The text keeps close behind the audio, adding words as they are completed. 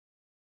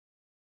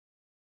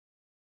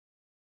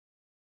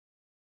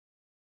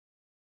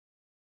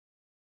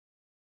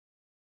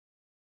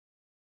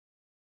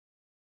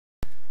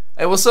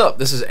Hey, what's up?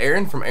 This is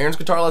Aaron from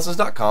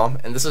aaronsguitarlessons.com,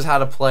 and this is how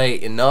to play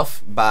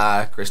Enough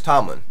by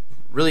Tomlin.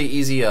 Really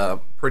easy,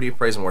 pretty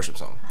praise and worship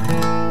song.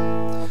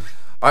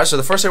 Alright, so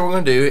the first thing we're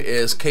going to do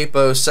is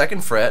capo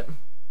 2nd fret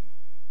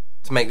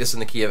to make this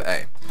in the key of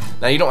A.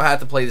 Now, you don't have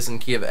to play this in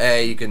the key of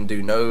A. You can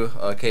do no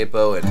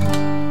capo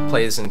and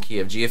play this in the key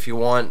of G if you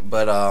want,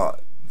 but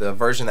the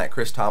version that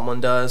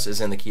Tomlin does is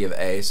in the key of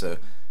A, so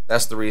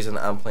that's the reason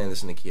I'm playing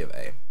this in the key of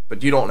A.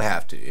 But you don't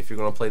have to. If you're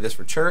going to play this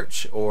for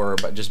church or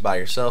just by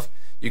yourself,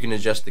 you can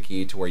adjust the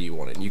key to where you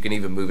want it. You can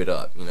even move it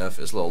up. You know, if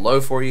it's a little low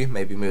for you,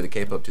 maybe move the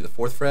capo up to the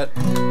 4th fret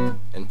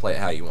and play it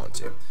how you want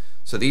to.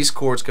 So these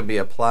chords can be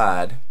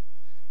applied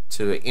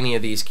to any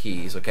of these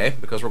keys, okay?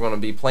 Because we're going to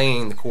be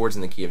playing the chords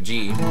in the key of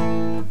G,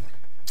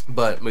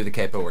 but move the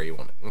capo where you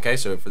want it. Okay,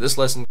 so for this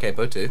lesson,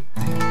 capo 2.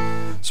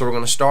 So we're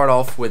going to start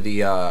off with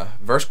the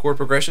verse chord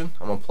progression.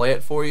 I'm going to play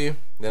it for you,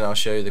 then I'll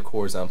show you the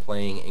chords I'm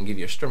playing and give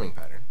you a strumming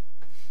pattern.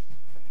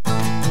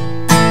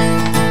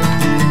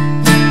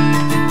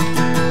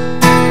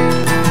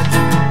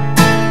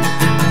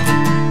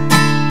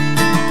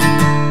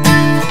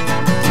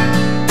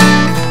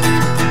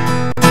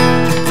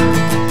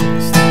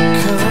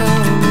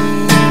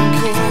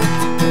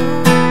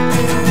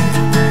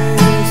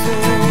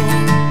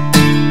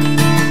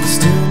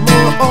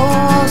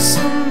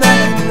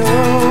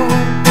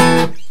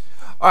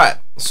 Alright,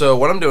 so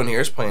what I'm doing here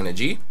is playing a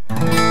G.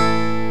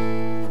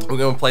 We're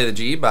going to play the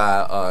G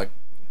by,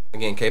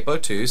 again, capo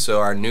 2, so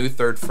our new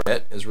 3rd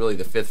fret is really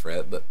the 5th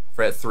fret, but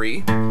fret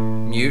 3,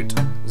 mute,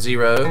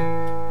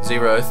 0,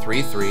 0,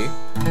 3, 3.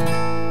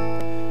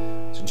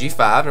 So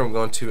G5, and we're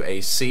going to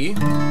a C,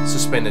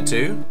 suspended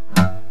 2,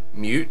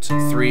 mute,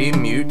 3,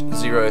 mute,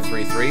 0,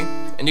 3, 3.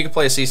 And you can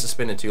play a C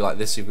suspended 2 like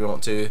this if you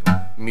want to.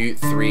 Mute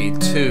 3,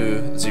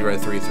 2, 0,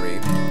 3, 3.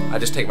 I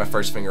just take my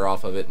first finger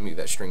off of it and mute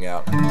that string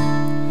out.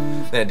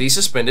 Then a D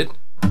suspended,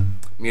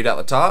 mute out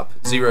the top,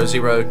 0,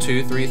 0,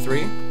 2, 3,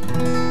 3.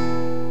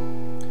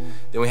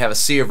 Then we have a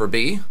C over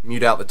B,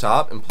 mute out the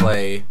top and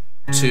play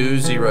 2,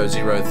 0,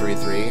 0, 3,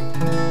 3.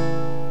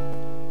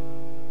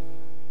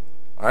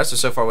 Alright,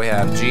 so far we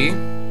have G,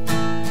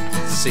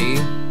 C,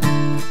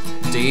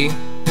 D,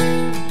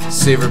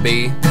 C over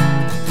B,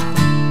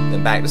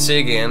 then back to C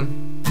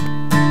again,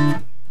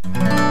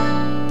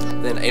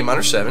 then A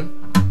minor 7.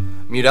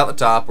 Mute out the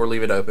top or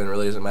leave it open,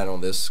 really doesn't matter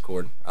on this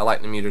chord. I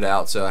like to mute it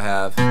out so I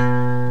have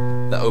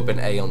the open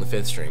A on the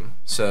 5th string.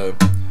 So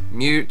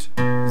mute,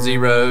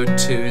 0,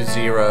 2,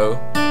 0,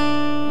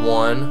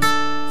 1,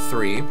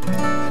 3.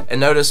 And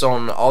notice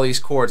on all these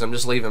chords I'm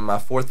just leaving my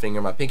 4th finger,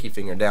 my pinky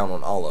finger down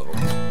on all of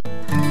them.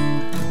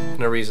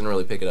 No reason to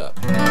really pick it up.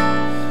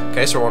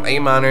 Okay, so we're on A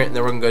minor and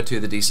then we're going to go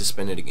to the D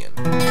suspended again.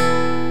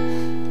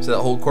 So that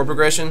whole chord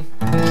progression,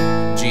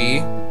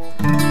 G,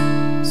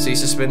 C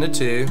suspended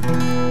 2,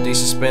 D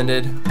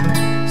suspended,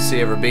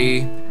 C over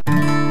B,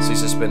 C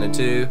suspended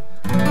 2,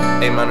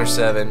 A minor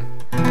 7,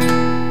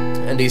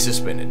 and D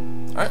suspended.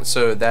 Alright,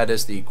 so that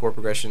is the chord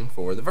progression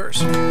for the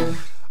verse.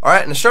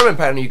 Alright, and the strumming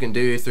pattern you can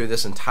do through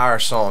this entire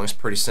song is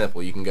pretty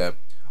simple. You can go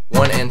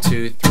 1 and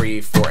 2, 3,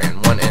 4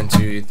 and 1 and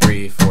 2,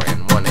 3, 4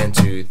 and 1 and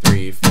 2,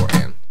 3, 4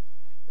 and.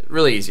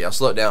 Really easy, I'll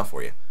slow it down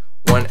for you.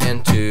 1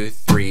 and 2,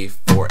 3,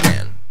 4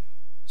 and.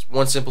 It's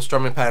one simple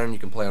strumming pattern you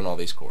can play on all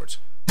these chords.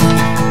 1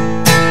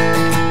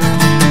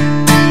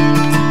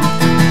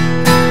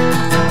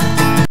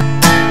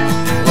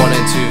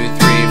 and 2,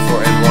 3,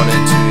 4 and 1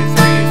 and 2,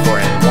 3, 4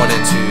 and.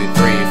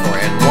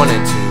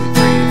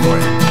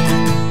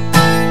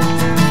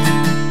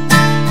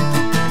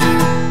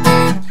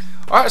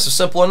 Alright, so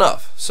simple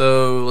enough.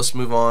 So let's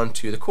move on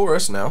to the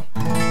chorus now.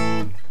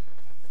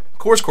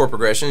 Chorus chord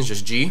progression is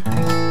just G.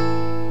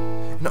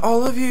 And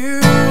all of you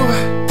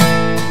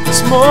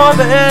is more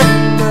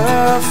than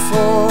enough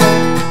for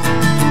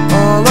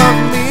all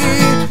of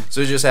me. So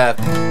we just have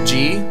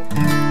G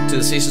to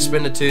the C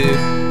suspended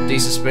 2, D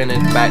suspended,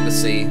 back to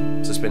C,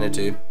 suspended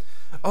 2.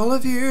 All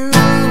of you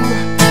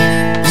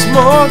is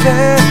more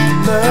than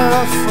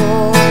enough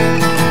for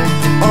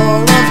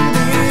all of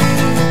me,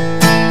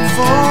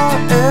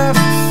 forever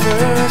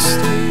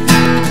thirsty.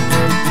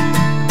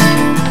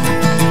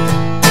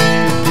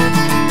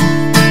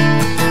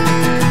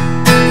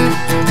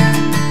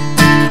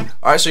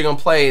 Alright, so you're going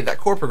to play that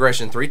chord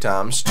progression 3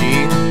 times. G,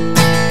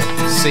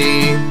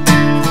 C,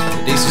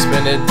 D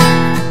suspended.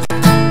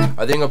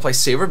 Alright, then you're going to play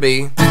C over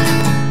B,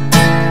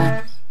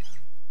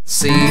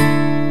 C,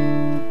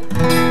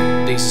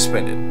 D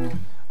suspended.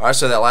 Alright,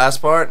 so that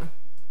last part.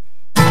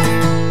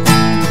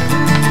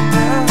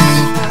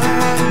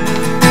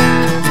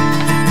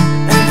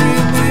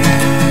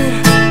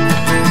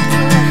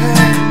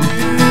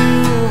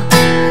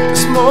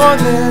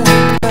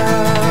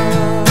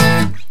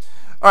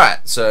 Alright,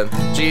 so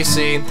G,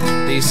 C,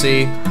 D,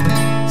 C,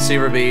 C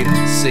over B,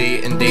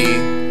 C, and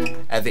D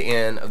at the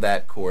end of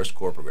that chorus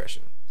chord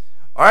progression.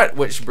 Alright,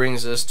 which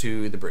brings us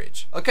to the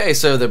bridge. Okay,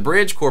 so the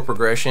bridge chord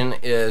progression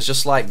is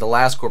just like the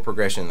last chord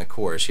progression in the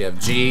chorus. You have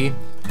G,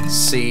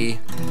 C,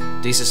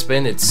 D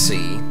suspended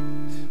C,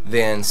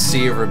 then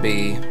C over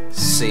B,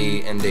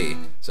 C, and D.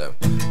 So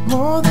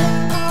more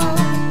than all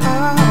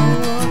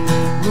I want.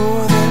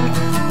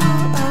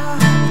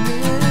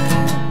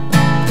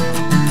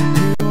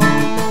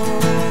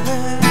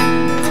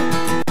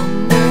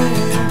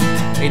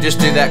 you just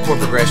do that chord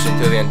progression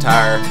through the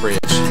entire bridge.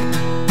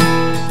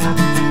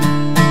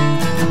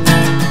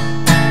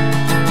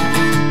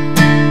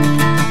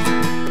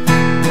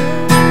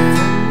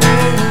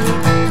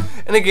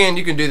 And again,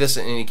 you can do this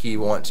in any key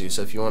you want to.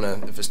 So if you want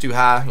to, if it's too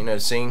high, you know,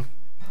 to sing,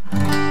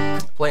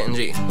 play it in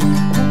G.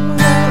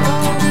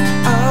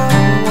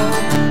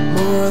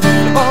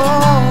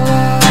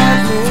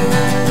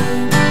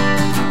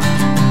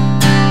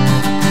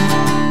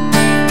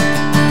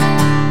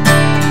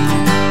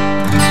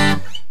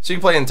 So you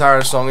can play the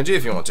entire song in G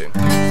if you want to.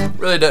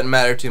 Really doesn't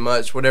matter too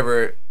much.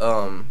 Whatever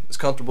is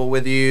comfortable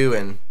with you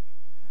and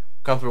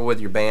comfortable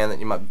with your band that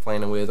you might be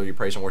playing with, or your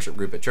praise and worship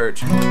group at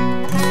church.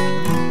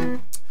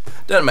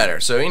 Doesn't matter.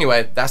 So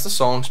anyway, that's the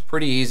song. It's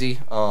pretty easy.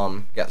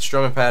 Got the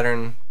strumming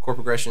pattern, chord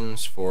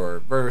progressions for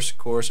verse,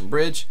 chorus, and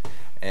bridge,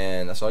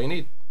 and that's all you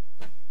need.